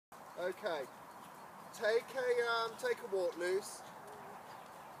Okay. Take a walk loose.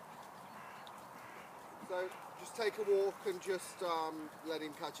 So just take a walk and just let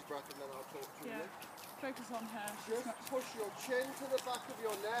him catch his breath, and then I'll talk to him. Yeah. Focus on her. Just push your chin to the back of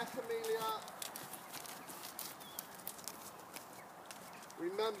your neck, Emelia.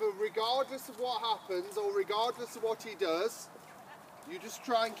 Remember, regardless of what happens or regardless of what he does, you just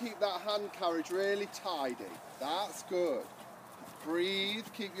try and keep that hand carriage really tidy. That's good. Breathe,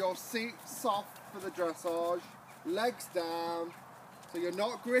 keep your seat soft for the dressage, legs down, so you're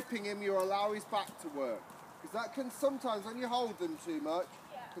not gripping him, you allow his back to work. Because that can sometimes, when you hold them too much,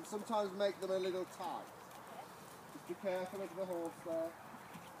 can sometimes make them a little tight. Just be careful of the horse there.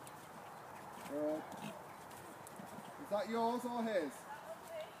 Good. Is that yours or his?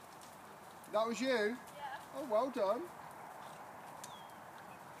 That was you? Yeah. Oh, well done.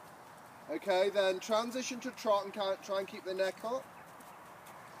 Okay, then transition to trot and try and keep the neck up.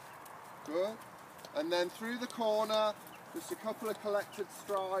 Good. And then through the corner, just a couple of collected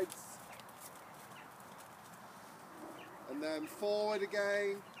strides. And then forward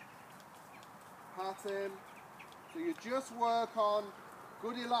again. Pat him. So you just work on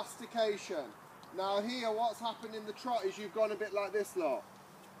good elastication. Now here, what's happened in the trot is you've gone a bit like this lot.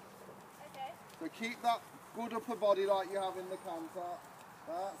 Okay. So keep that good upper body like you have in the canter.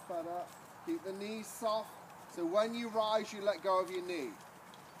 That's better. Keep the knees soft. So when you rise, you let go of your knee.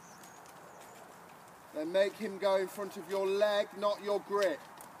 Then make him go in front of your leg, not your grip.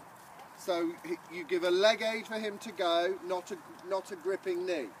 So you give a leg aid for him to go, not a gripping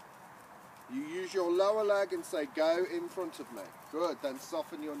knee. You use your lower leg and say, go in front of me. Good, then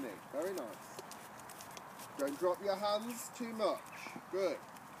soften your knee. Very nice. Don't drop your hands too much. Good.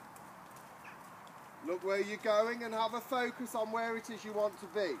 Look where you're going and have a focus on where it is you want to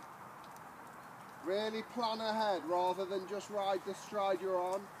be. Really plan ahead rather than just ride the stride you're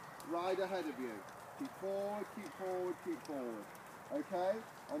on. Ride ahead of you. Keep forward, keep forward, keep forward. Okay?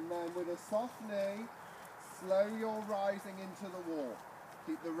 And then with a soft knee, slow your rising into the walk.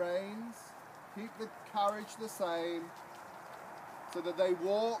 Keep the reins, keep the carriage the same, so that they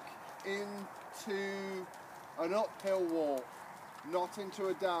walk into an uphill walk, not into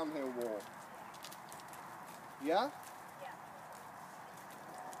a downhill walk. Yeah? Yeah.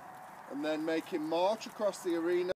 And then make him march across the arena.